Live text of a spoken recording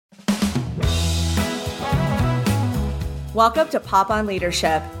Welcome to Pop on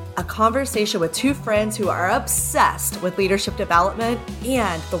Leadership, a conversation with two friends who are obsessed with leadership development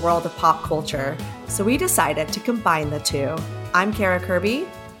and the world of pop culture. So we decided to combine the two. I'm Kara Kirby.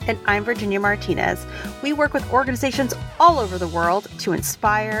 And I'm Virginia Martinez. We work with organizations all over the world to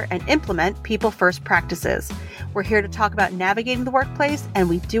inspire and implement people-first practices. We're here to talk about navigating the workplace, and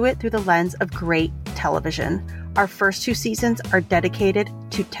we do it through the lens of great television. Our first two seasons are dedicated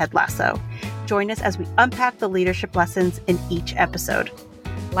to Ted Lasso. Join us as we unpack the leadership lessons in each episode.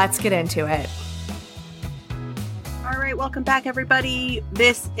 Let's get into it. All right, welcome back, everybody.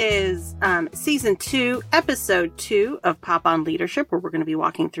 This is Season 2, Episode 2 of Pop on Leadership, where we're going to be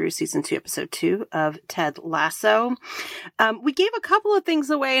walking through Season 2, Episode 2 of Ted Lasso. We gave a couple of things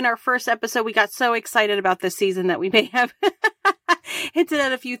away in our first episode. We got so excited about this season that we may have hinted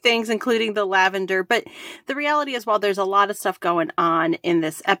at a few things, including the lavender. But the reality is, while there's a lot of stuff going on in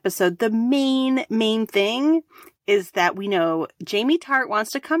this episode, the main thing is that we know Jamie Tartt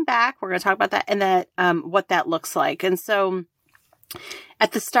wants to come back. We're going to talk about that and that what that looks like. And so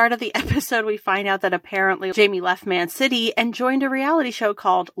at the start of the episode, we find out that apparently Jamie left Man City and joined a reality show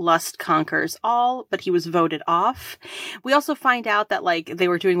called Lust Conquers All, but he was voted off. We also find out that they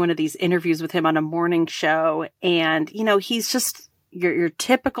were doing one of these interviews with him on a morning show, and he's just your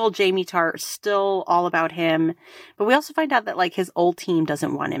typical Jamie Tartt, still all about him. But we also find out that his old team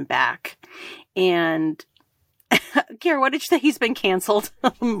doesn't want him back. And Kara, what did you say? He's been canceled.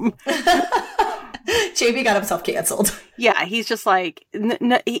 Jamie got himself canceled. Yeah, he's just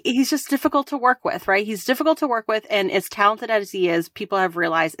he's just difficult to work with, right? He's difficult to work with, and as talented as he is, people have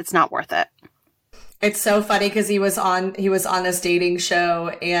realized it's not worth it. It's so funny because he was on this dating show,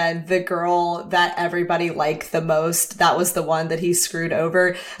 and the girl that everybody liked the most, that was the one that he screwed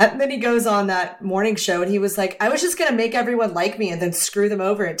over. And then he goes on that morning show and he was like, I was just going to make everyone like me and then screw them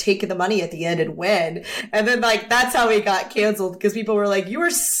over and take the money at the end and win. And then that's how he got canceled, because people were like, you are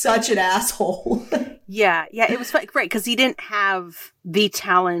such an asshole. Yeah, it was great because he didn't have the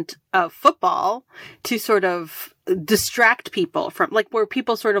talent of football to sort of distract people from where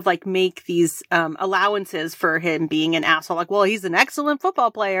people sort of make these allowances for him being an asshole. Well, he's an excellent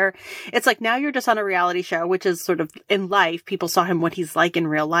football player. It's now you're just on a reality show, which is sort of in life. People saw him what he's like in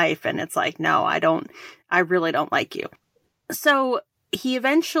real life, and it's no, I really don't like you. So he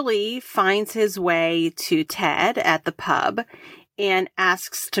eventually finds his way to Ted at the pub and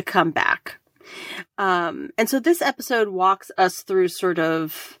asks to come back. And so this episode walks us through sort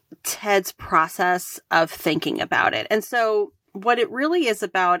of Ted's process of thinking about it. And so what it really is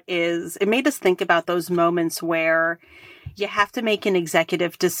about is it made us think about those moments where you have to make an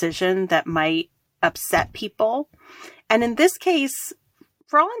executive decision that might upset people. And in this case,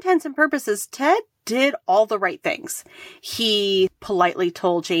 for all intents and purposes, Ted did all the right things. He politely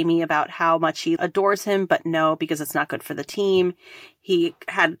told Jamie about how much he adores him, but no, because it's not good for the team. He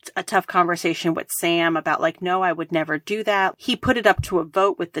had a tough conversation with Sam about no, I would never do that. He put it up to a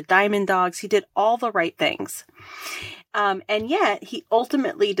vote with the Diamond Dogs. He did all the right things. And yet he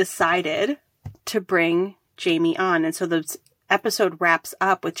ultimately decided to bring Jamie on. And so the episode wraps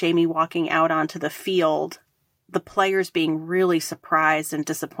up with Jamie walking out onto the field, the players being really surprised and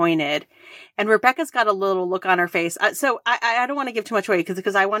disappointed. And Rebecca's got a little look on her face. So I don't want to give too much away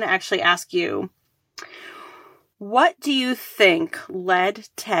because I want to actually ask you, what do you think led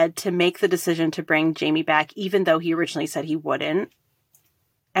Ted to make the decision to bring Jamie back, even though he originally said he wouldn't?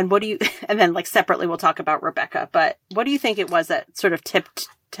 And and then separately we'll talk about Rebecca, but what do you think it was that sort of tipped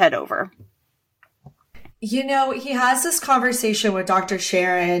Ted over? He has this conversation with Dr.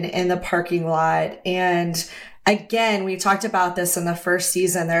 Sharon in the parking lot, and again, we talked about this in the first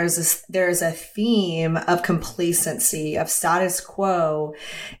season. There's a theme of complacency, of status quo,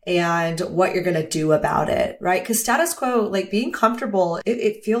 and what you're going to do about it, right? Because status quo, being comfortable,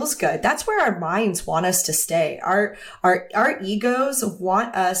 it feels good. That's where our minds want us to stay. Our egos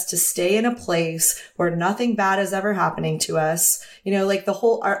want us to stay in a place where nothing bad is ever happening to us. The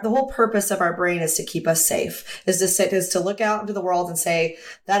whole purpose of our brain is to keep us safe, is to look out into the world and say,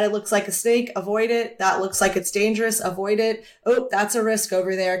 that it looks like a snake, avoid it. That looks like it's dangerous, avoid it. Oh, that's a risk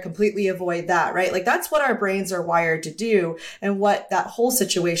over there, completely avoid that, right? That's what our brains are wired to do. And what that whole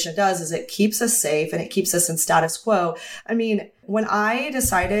situation does is it keeps us safe and it keeps us in status quo. I mean, when I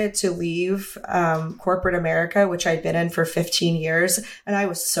decided to leave corporate America, which I'd been in for 15 years, and I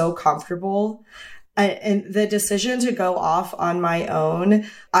was so comfortable, And the decision to go off on my own,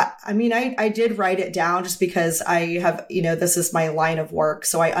 I mean, I did write it down just because I have, this is my line of work.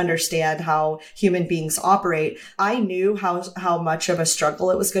 So I understand how human beings operate. I knew how much of a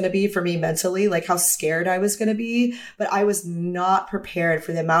struggle it was going to be for me mentally, like how scared I was going to be, but I was not prepared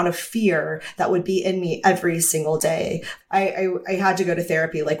for the amount of fear that would be in me every single day. I had to go to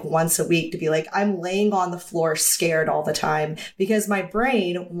therapy like once a week to be like, I'm laying on the floor scared all the time because my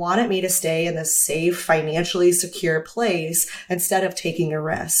brain wanted me to stay in this safe, financially secure place instead of taking a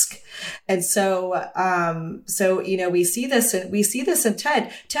risk. And so, we see this in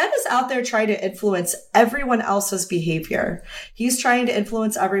Ted. Ted is out there trying to influence everyone else's behavior. He's trying to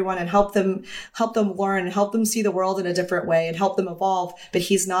influence everyone and help them learn and help them see the world in a different way and help them evolve, but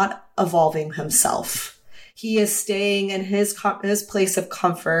he's not evolving himself. He is staying in his place of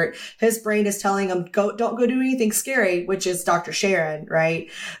comfort. His brain is telling him, don't go do anything scary, which is Dr. Sharon,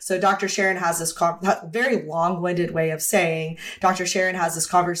 right? So Dr. Sharon has this very long-winded way of saying, Dr. Sharon has this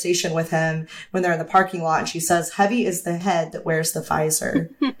conversation with him when they're in the parking lot, and she says, heavy is the head that wears the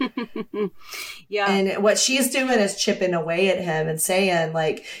visor. Yeah. And what she's doing is chipping away at him and saying,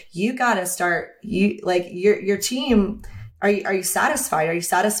 like, you got to start, your team. Are you satisfied? Are you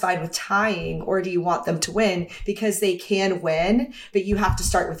satisfied with tying, or do you want them to win? Because they can win, but you have to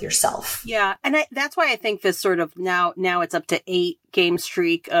start with yourself. Yeah. And that's why I think this sort of now it's up to 8-game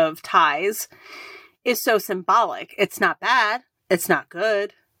streak of ties is so symbolic. It's not bad. It's not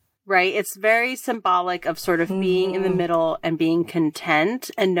good. Right. It's very symbolic of sort of being in the middle and being content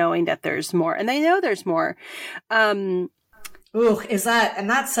and knowing that there's more. And they know there's more. Ooh, and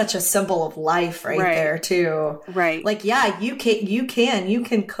that's such a symbol of life right there too. Right. Like, yeah, you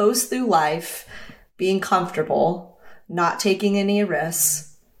can coast through life being comfortable, not taking any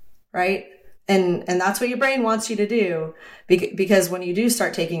risks, right? And that's what your brain wants you to do, because when you do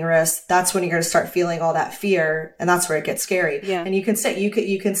start taking risks, that's when you're going to start feeling all that fear, and that's where it gets scary. Yeah. And you can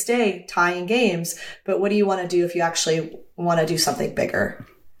stay tying games, but what do you want to do if you actually want to do something bigger?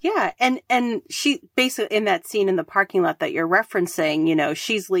 Yeah. And she basically, in that scene in the parking lot that you're referencing,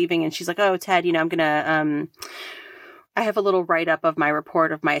 she's leaving and she's like, oh, Ted, I'm going to, I have a little write-up of my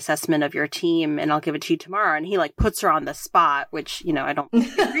report of my assessment of your team, and I'll give it to you tomorrow. And he like puts her on the spot, which, I don't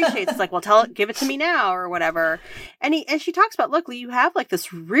appreciate. It's like, well, give it to me now or whatever. And she talks about, look, you have like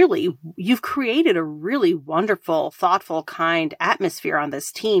you've created a really wonderful, thoughtful, kind atmosphere on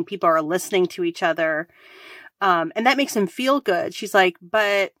this team. People are listening to each other. And that makes him feel good. She's like,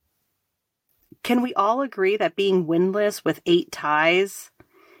 but can we all agree that being winless with 8 ties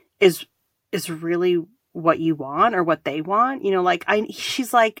is really what you want or what they want?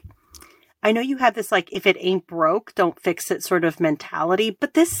 She's like, I know you have this, like, if it ain't broke, don't fix it sort of mentality,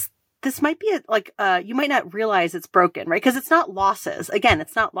 but this might be you might not realize it's broken, right? Because it's not losses. Again,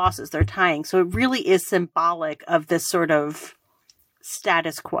 it's not losses. They're tying. So it really is symbolic of this sort of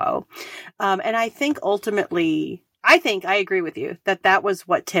status quo. And I think ultimately, I agree with you that was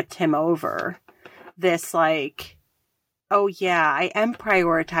what tipped him over. This like, oh yeah, I am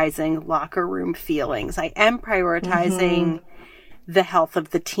prioritizing locker room feelings. I am prioritizing the health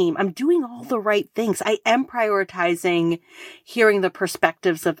of the team. I'm doing all the right things. I am prioritizing hearing the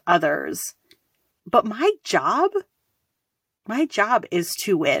perspectives of others. But my job is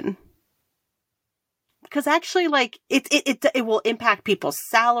to win. Because actually, like, it will impact people's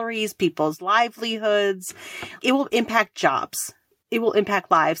salaries, people's livelihoods. It will impact jobs. It will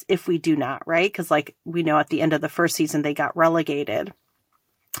impact lives if we do not, right? Because, like, we know at the end of the first season, they got relegated.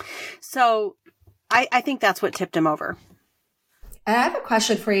 So I think that's what tipped him over. I have a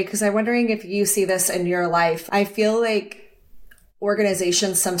question for you, because I'm wondering if you see this in your life. I feel like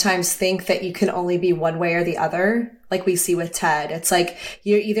organizations sometimes think that you can only be one way or the other, like we see with Ted. It's like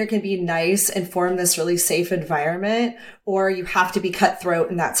you either can be nice and form this really safe environment, or you have to be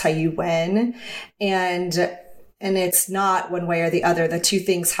cutthroat and that's how you win. And it's not one way or the other. The two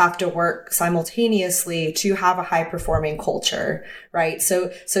things have to work simultaneously to have a high performing culture, right?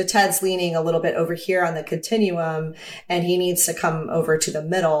 So Ted's leaning a little bit over here on the continuum, and he needs to come over to the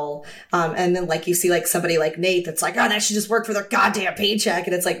middle. And then like you see like somebody like Nate that's like, oh, that should just work for their goddamn paycheck.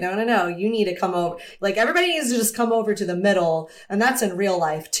 And it's like, no. You need to come over. Like everybody needs to just come over to the middle. And that's in real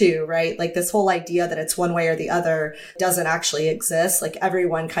life too, right? Like this whole idea that it's one way or the other doesn't actually exist. Like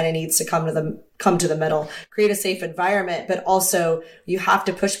everyone kind of needs to come to the middle, create a safe environment, but also you have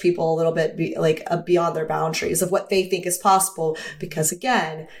to push people a little bit beyond their boundaries of what they think is possible. Because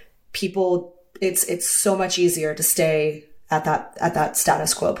again, people, it's so much easier to stay at that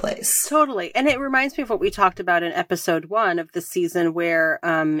status quo place. Totally. And it reminds me of what we talked about in episode 1 of the season, where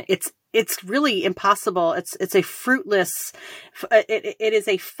it's really impossible. It's a fruitless, it is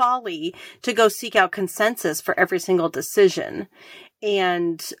a folly to go seek out consensus for every single decision.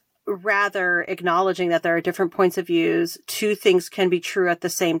 And rather acknowledging that there are different points of views, two things can be true at the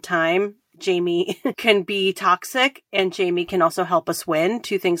same time. Jamie can be toxic and Jamie can also help us win.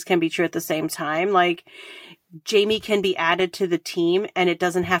 Two things can be true at the same time. Like, Jamie can be added to the team and it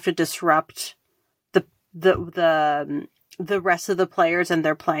doesn't have to disrupt the rest of the players and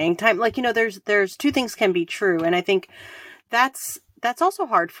their playing time. Like, you know, there's two things can be true. And I think that's also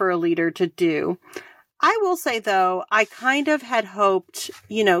hard for a leader to do. I will say, though, I kind of had hoped,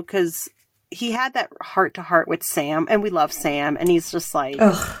 you know, because he had that heart to heart with Sam, and we love Sam, and he's just like,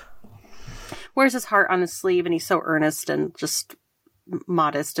 ugh, wears his heart on his sleeve, and he's so earnest and just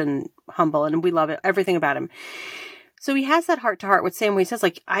modest and humble, and we love it, everything about him. So he has that heart to heart with Sam where he says,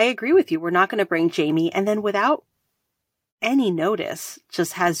 like, I agree with you, we're not going to bring Jamie, and then without any notice,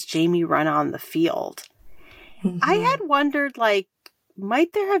 just has Jamie run on the field. Mm-hmm. I had wondered, like,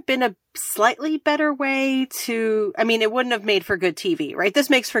 might there have been a slightly better way to, I mean, it wouldn't have made for good TV, right? This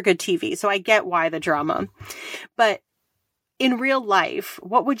makes for good TV, so I get why the drama. But in real life,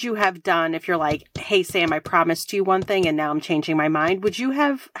 what would you have done if you're like, hey, Sam, I promised you one thing and now I'm changing my mind?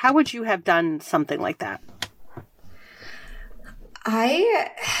 How would you have done something like that?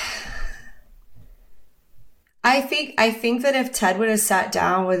 I think that if Ted would have sat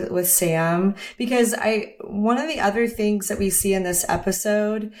down with Sam, because one of the other things that we see in this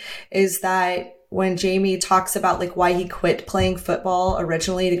episode is that when Jamie talks about like why he quit playing football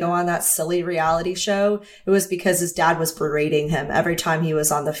originally to go on that silly reality show, it was because his dad was berating him every time he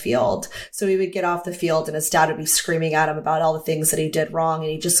was on the field. So he would get off the field and his dad would be screaming at him about all the things that he did wrong, and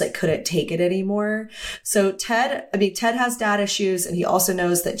he just like couldn't take it anymore. So Ted has dad issues, and he also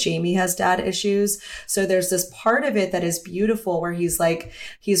knows that Jamie has dad issues. So there's this part of it that is beautiful where he's like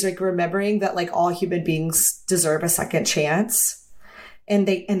remembering that like all human beings deserve a second chance. And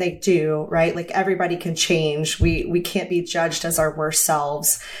they do, right? Like everybody can change. We can't be judged as our worst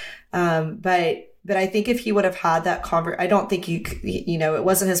selves. But I think if he would have had that I don't think it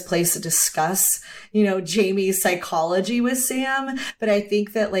wasn't his place to discuss, Jamie's psychology with Sam. But I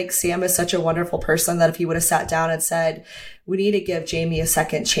think that like Sam is such a wonderful person that if he would have sat down and said, we need to give Jamie a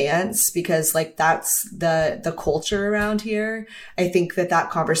second chance because like that's the culture around here, I think that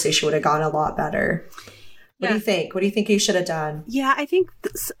conversation would have gone a lot better. What do you think? What do you think he should have done? Yeah, I think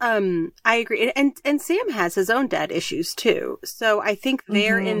I agree. And Sam has his own dad issues too. So I think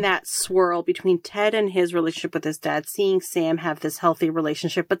they're in that swirl between Ted and his relationship with his dad, seeing Sam have this healthy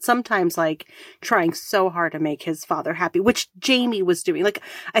relationship, but sometimes like trying so hard to make his father happy, which Jamie was doing. Like,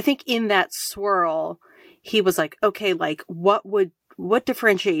 I think in that swirl, he was like, okay, like what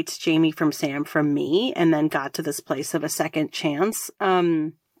differentiates Jamie from Sam from me? And then got to this place of a second chance.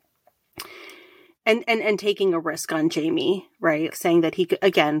 And taking a risk on Jamie, right? Saying that he could,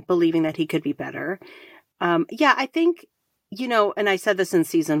 again, believing that he could be better. Yeah, I think, and I said this in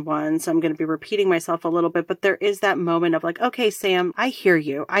season 1, so I'm going to be repeating myself a little bit, but there is that moment of like, okay, Sam, I hear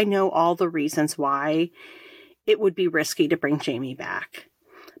you. I know all the reasons why it would be risky to bring Jamie back.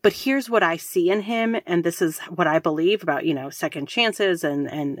 But here's what I see in him, and this is what I believe about, second chances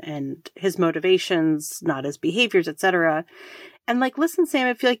and his motivations, not his behaviors, etc. And like, listen, Sam,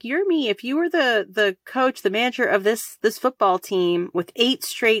 if you're me, if you were the coach, the manager of this football team with 8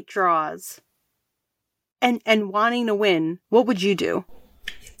 straight draws and wanting to win, what would you do?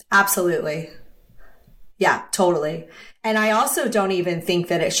 Absolutely. Yeah, totally. And I also don't even think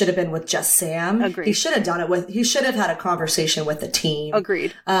that it should have been with just Sam. Agreed. He should have had a conversation with the team.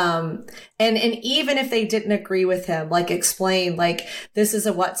 Agreed. And even if they didn't agree with him, like explain, like this is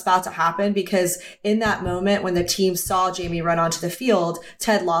what's about to happen, because in that moment when the team saw Jamie run onto the field,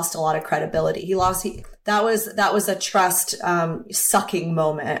 Ted lost a lot of credibility. That was a trust, sucking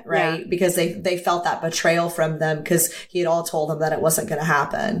moment, right? Yeah. Because they felt that betrayal from them because he had all told them that it wasn't going to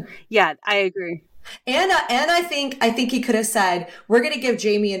happen. Yeah, I agree. And I think he could have said, we're going to give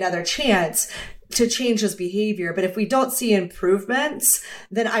Jamie another chance to change his behavior. But if we don't see improvements,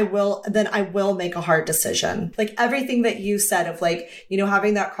 then I will make a hard decision. Like everything that you said of like,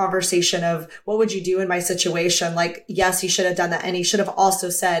 having that conversation of what would you do in my situation? Like, yes, he should have done that. And he should have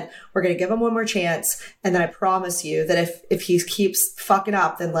also said, we're going to give him one more chance. And then I promise you that if he keeps fucking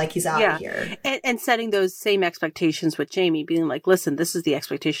up, then like he's out of here. And setting those same expectations with Jamie, being like, listen, this is the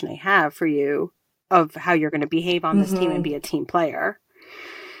expectation I have for you of how you're going to behave on this team and be a team player.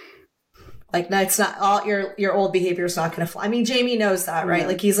 Like, no, it's not all your old behavior is not going to fly. I mean, Jamie knows that, right?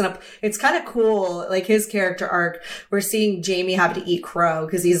 Like it's kind of cool. Like his character arc, we're seeing Jamie have to eat crow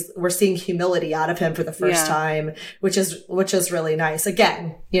because we're seeing humility out of him for the first time, which is really nice.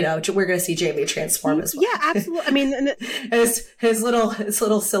 Again, you know, we're going to see Jamie transform as well. Yeah, absolutely. I mean, his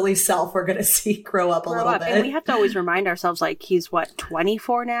little silly self, we're going to see grow up a little bit. And we have to always remind ourselves, like, he's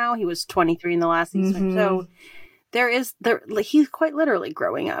 24 now? He was 23 in the last season. So he's quite literally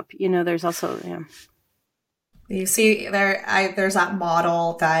growing up. You know, there's also, You see there's that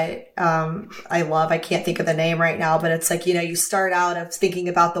model that, I love. I can't think of the name right now, but it's like, you know, you start out of thinking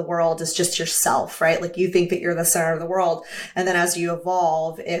about the world as just yourself, right? Like you think that you're the center of the world. And then as you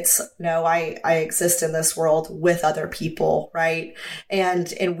evolve, it's no, I exist in this world with other people. Right.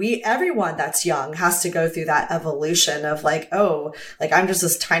 And everyone that's young has to go through that evolution of like, oh, like I'm just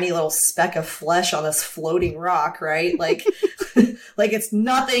this tiny little speck of flesh on this floating rock. Right. Like, like it's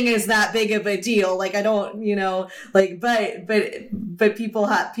nothing is that big of a deal. Like I don't, you know, like, but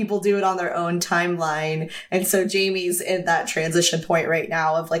people do it on their own timeline. And so Jamie's in that transition point right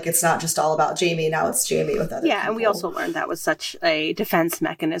now of like, it's not just all about Jamie. Now it's Jamie with other people. And we also learned that was such a defense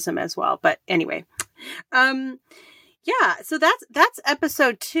mechanism as well. But anyway, so that's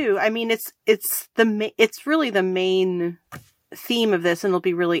episode 2. I mean, it's really the main theme of this, and it'll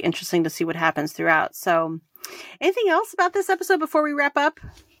be really interesting to see what happens throughout. So anything else about this episode before we wrap up?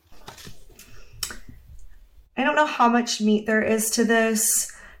 I don't know how much meat there is to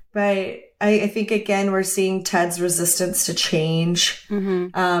this, but I think, again, we're seeing Ted's resistance to change.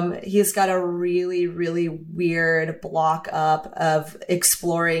 He's got a really, really weird block up of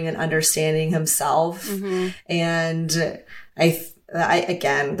exploring and understanding himself. And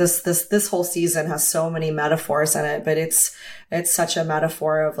again, this whole season has so many metaphors in it, but it's such a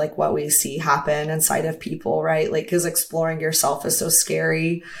metaphor of like what we see happen inside of people, right? Like, cause exploring yourself is so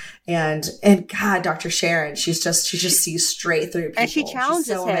scary. And God, Dr. Sharon, she just sees straight through people. And she challenges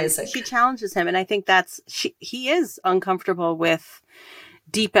him. Amazing. She challenges him. And I think he is uncomfortable with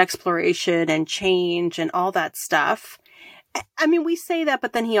deep exploration and change and all that stuff. I mean, we say that,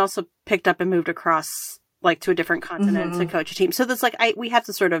 but then he also picked up and moved across like to a different continent to coach a team. So that's like, we have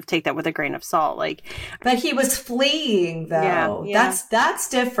to sort of take that with a grain of salt. Like, but he was fleeing though. Yeah. That's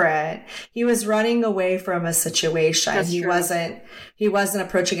different. He was running away from a situation. That's true. He wasn't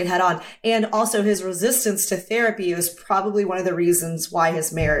approaching it head on. And also his resistance to therapy was probably one of the reasons why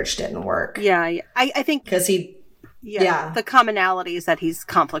his marriage didn't work. Yeah. I think because the commonality is that he's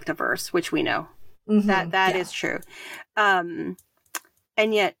conflict averse, which we know that is true. And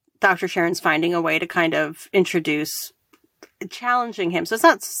yet, Dr. Sharon's finding a way to kind of introduce challenging him. So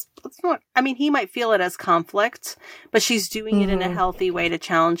it's not, I mean, he might feel it as conflict, but she's doing it in a healthy way to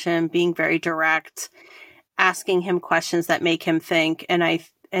challenge him, being very direct, asking him questions that make him think.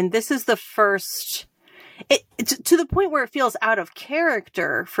 And this is the first, to the point where it feels out of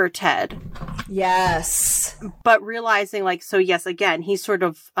character for Ted. Yes. But realizing like, so yes, again, he's sort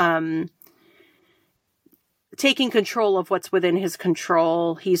of, taking control of what's within his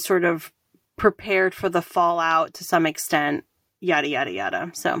control. He's sort of prepared for the fallout to some extent, yada, yada, yada.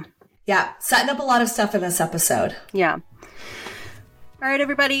 So, yeah, setting up a lot of stuff in this episode. Yeah. All right,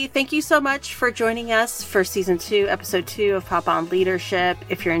 everybody. Thank you so much for joining us for season 2, episode 2 of Pop On Leadership.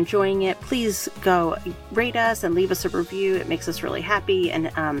 If you're enjoying it, please go rate us and leave us a review. It makes us really happy and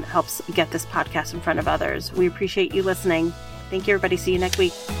helps get this podcast in front of others. We appreciate you listening. Thank you, everybody. See you next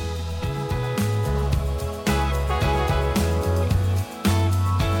week.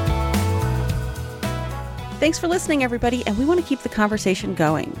 Thanks for listening, everybody, and we want to keep the conversation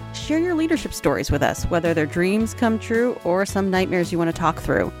going. Share your leadership stories with us, whether they're dreams come true or some nightmares you want to talk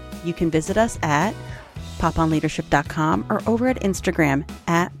through. You can visit us at poponleadership.com or over at Instagram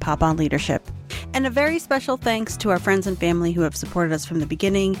at poponleadership. And a very special thanks to our friends and family who have supported us from the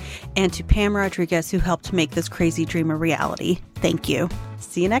beginning, and to Pam Rodriguez, who helped make this crazy dream a reality. Thank you.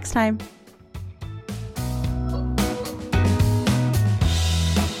 See you next time.